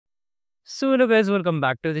So, hello guys, welcome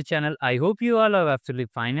back to the channel. I hope you all are absolutely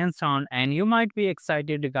fine and sound, and you might be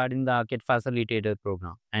excited regarding the Arcade Facilitator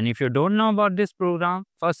program. And if you don't know about this program,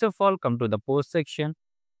 first of all, come to the post section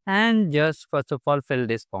and just first of all fill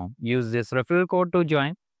this form. Use this referral code to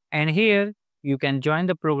join, and here you can join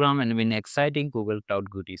the program and win exciting Google Cloud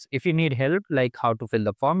goodies. If you need help like how to fill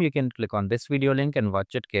the form, you can click on this video link and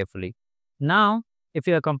watch it carefully. Now, if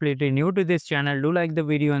you are completely new to this channel, do like the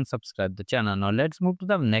video and subscribe the channel. Now let's move to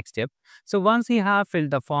the next step. So once you have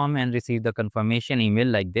filled the form and received the confirmation email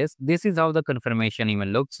like this is how the confirmation email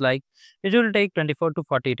looks like. It will take 24 to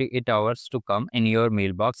 48 hours to come in your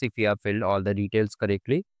mailbox if you have filled all the details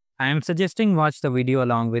correctly. I am suggesting watch the video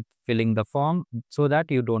along with filling the form so that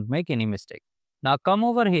you don't make any mistake. Now come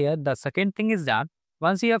over here. The second thing is that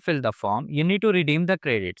once you have filled the form, you need to redeem the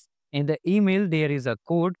credits. In the email, there is a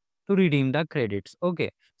code to redeem the credits.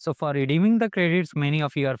 Okay. So for redeeming the credits, many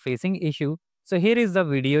of you are facing issue. So here is the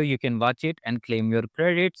video. You can watch it and claim your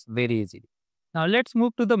credits very easily. Now let's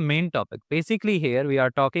move to the main topic. Basically here we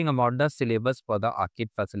are talking about the syllabus for the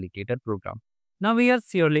Arcade Facilitator program. Now we are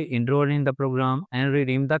surely enrolled in the program and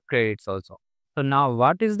redeem the credits also. So now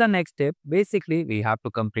what is the next step? Basically we have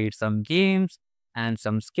to complete some games and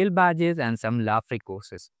some skill badges and some lab free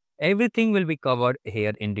courses. Everything will be covered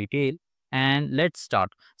here in detail. And let's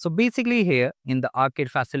start. So basically here in the Arcade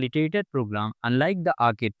Facilitated program, unlike the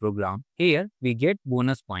Arcade program, here we get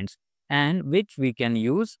bonus points and which we can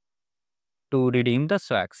use to redeem the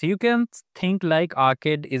swag. So you can think like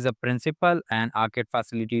Arcade is a principal and Arcade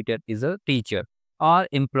Facilitator is a teacher or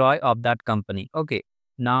employee of that company. Okay.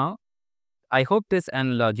 Now I hope this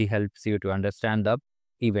analogy helps you to understand the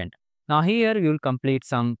event. Now here you'll complete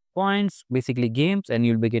some points, basically games, and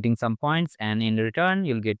you'll be getting some points, and in return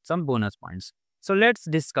you'll get some bonus points. So let's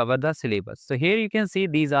discover the syllabus. So here you can see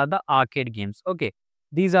these are the arcade games. Okay,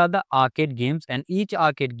 these are the arcade games, and each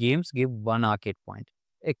arcade games give one arcade point.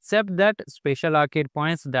 Except that special arcade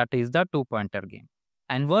points, that is the 2-pointer game.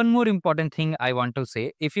 And one more important thing I want to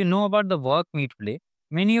say, if you know about the work meet play,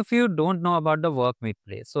 many of you don't know about the work meet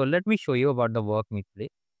play. So let me show you about the work meet play.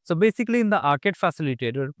 So basically in the Arcade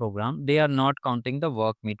Facilitator program, they are not counting the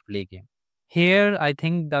work meet play game. Here, I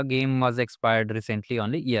think the game was expired recently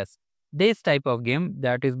only. Yes, this type of game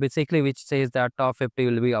that is basically which says that top 50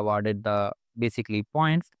 will be awarded the basically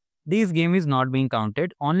points. This game is not being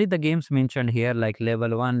counted. Only the games mentioned here like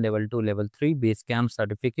level 1, level 2, level 3, base camp,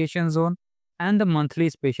 certification zone, and the monthly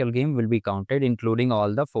special game will be counted, including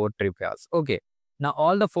all the 4 trivias. Okay. Now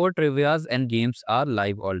all the 4 trivias and games are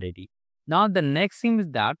live already. Now the next thing is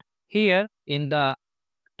that here in the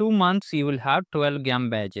 2 months you will have 12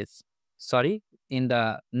 game badges. Sorry, in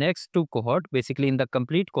the next 2 cohort, basically in the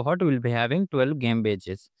complete cohort, we will be having 12 game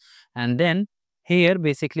badges. And then here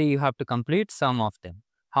basically you have to complete some of them.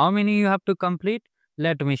 How many you have to complete?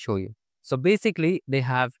 Let me show you. So basically they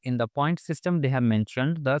have in the point system, they have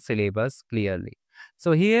mentioned the syllabus clearly.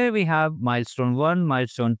 So here we have milestone 1,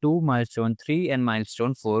 milestone 2, milestone 3 and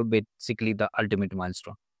milestone 4, basically the ultimate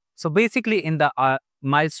milestone. So basically in the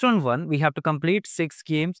milestone 1, we have to complete 6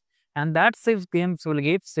 games and that 6 games will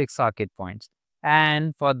give 6 arcade points.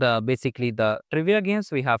 And for the basically the trivia games,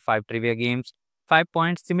 we have 5 trivia games, 5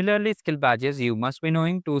 points. Similarly, skill badges, you must be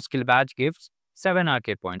knowing 2 skill badge gives 7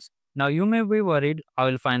 arcade points. Now you may be worried, I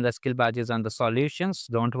will find the skill badges and the solutions.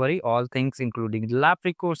 Don't worry, all things including the lab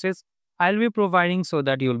free courses I'll be providing so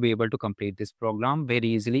that you'll be able to complete this program very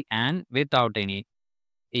easily and without any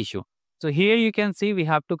issue. So here you can see we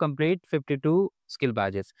have to complete 52 skill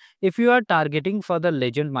badges. If you are targeting for the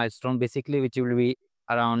legend milestone, basically which will be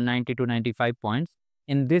around 90 to 95 points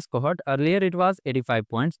in this cohort, earlier it was 85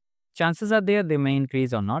 points. Chances are there they may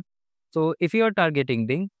increase or not. So if you are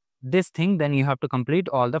targeting this thing, then you have to complete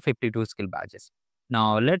all the 52 skill badges.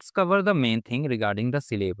 Now let's cover the main thing regarding the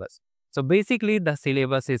syllabus. So basically the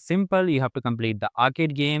syllabus is simple. You have to complete the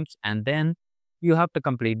arcade games and then you have to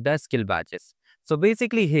complete the skill badges. So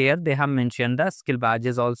basically here they have mentioned the skill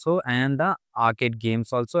badges also and the arcade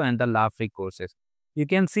games also and the lab free courses. You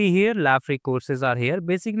can see here lab free courses are here.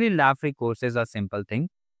 Basically lab free courses are simple thing.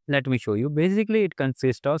 Let me show you. Basically it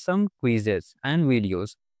consists of some quizzes and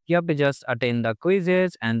videos. You have to just attend the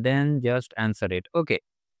quizzes and then just answer it. Okay.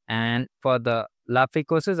 And for the lab free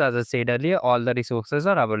courses, as I said earlier, all the resources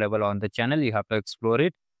are available on the channel. You have to explore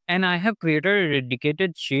it. And I have created a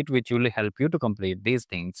dedicated sheet which will help you to complete these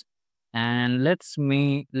things. And let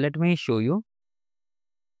me show you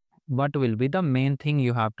what will be the main thing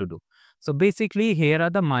you have to do. So basically here are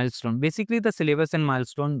the milestone. Basically the syllabus and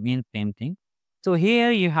milestone mean same thing. So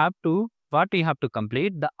here you have to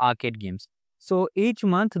complete the arcade games. So each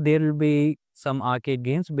month there will be some arcade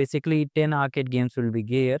games. Basically 10 arcade games will be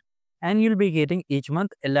here and you'll be getting each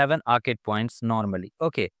month 11 arcade points normally.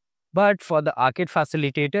 Okay. But for the arcade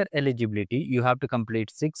facilitator eligibility, you have to complete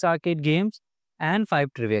 6 arcade games and 5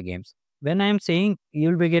 trivia games. When I'm saying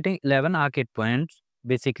you'll be getting 11 arcade points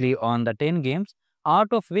basically on the 10 games, out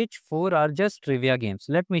of which 4 are just trivia games.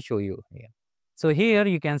 Let me show you here. So here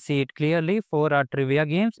you can see it clearly, 4 are trivia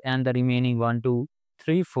games and the remaining 1, 2,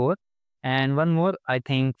 3, 4 and one more, I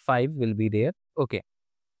think 5 will be there. Okay.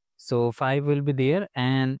 So 5 will be there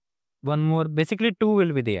and one more, basically 2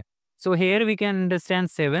 will be there. So here we can understand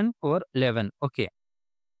 7 or 11. Okay.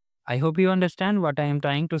 I hope you understand what I am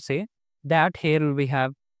trying to say. That here we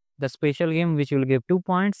have the special game which will give 2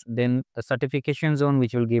 points, then the certification zone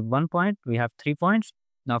which will give 1 point. We have 3 points.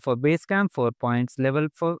 Now for base camp 4 points, level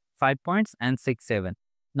for 5 points and 6, 7.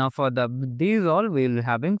 Now for these all we will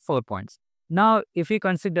having 4 points. Now if we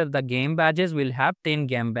consider the game badges, we'll have 10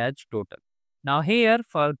 game badge total. Now here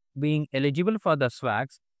for being eligible for the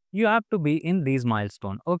swags, you have to be in these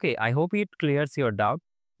milestone. Okay, I hope it clears your doubt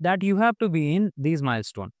that you have to be in these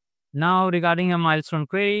milestone. Now regarding a milestone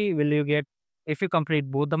query, will you get, if you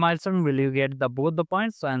complete both the milestone, will you get both the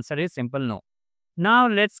points? So answer is simple no. Now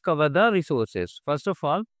let's cover the resources. First of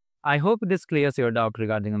all, I hope this clears your doubt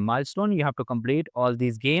regarding a milestone. You have to complete all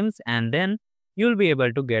these games and then you'll be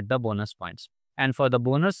able to get the bonus points. And for the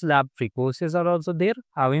bonus, lab free courses are also there.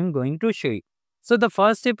 How I'm going to show you. So the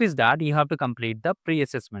first step is that you have to complete the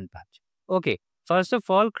pre-assessment batch. Okay, first of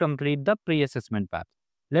all, complete the pre-assessment batch.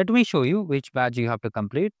 Let me show you which batch you have to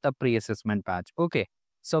complete, the pre-assessment batch. Okay,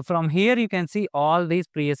 so from here you can see all these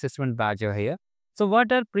pre-assessment batch are here. So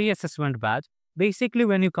what are pre-assessment batch? Basically,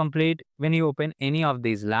 when you open any of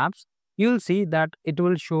these labs, you'll see that it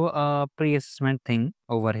will show a pre-assessment thing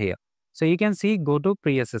over here. So you can see go to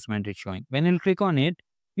pre-assessment is showing. When you click on it,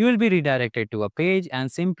 you will be redirected to a page and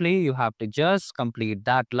simply you have to just complete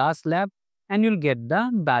that last lab and you'll get the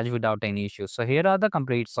badge without any issues. So here are the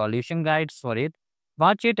complete solution guides for it.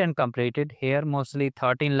 Watch it and complete it. Here mostly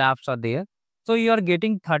 13 labs are there. So you are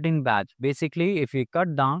getting 13 badge. Basically, if you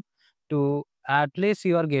cut down to at least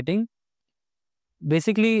you are getting,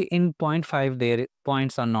 basically in 0.5 there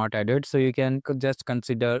points are not added. So you can just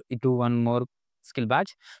consider it to one more skill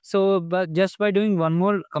badge. So but just by doing one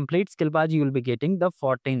more complete skill badge, you will be getting the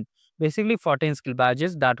 14. Basically 14 skill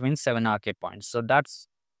badges, that means 7 arcade points. So that's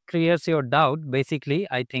clears your doubt. Basically,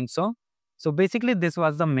 I think so. So basically this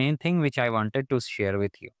was the main thing which I wanted to share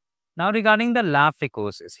with you. Now regarding the lab free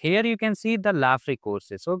courses, here you can see the lab free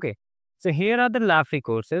courses. Okay. So here are the lab free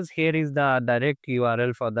courses. Here is the direct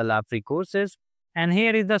URL for the lab free courses. And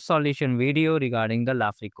here is the solution video regarding the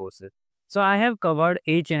lab free courses. So I have covered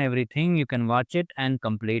each and everything. You can watch it and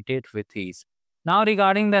complete it with ease. Now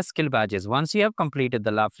regarding the skill badges, once you have completed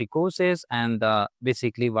the lab free courses and the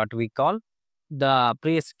basically what we call the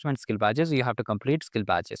pre-assessment skill badges, you have to complete skill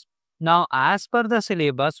badges. Now as per the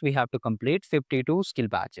syllabus, we have to complete 52 skill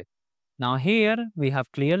badges. Now here we have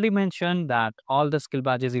clearly mentioned that all the skill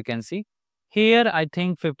badges you can see. Here I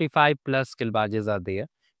think 55 plus skill badges are there,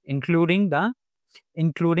 including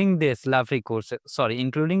this lab free course,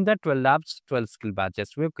 including the 12 labs, 12 skill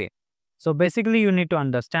badges. Okay. So basically you need to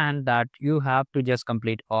understand that you have to just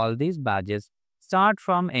complete all these badges. Start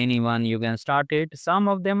from anyone, you can start it. Some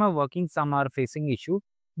of them are working, some are facing issue.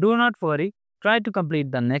 Do not worry. Try to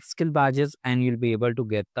complete the next skill badges and you'll be able to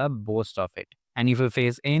get the most of it. And if you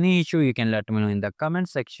face any issue, you can let me know in the comment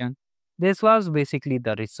section. This was basically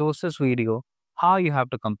the resources video, how you have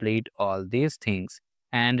to complete all these things.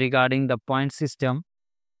 And regarding the point system,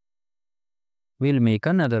 we'll make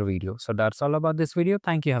another video. So that's all about this video.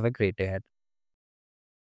 Thank you. Have a great day ahead.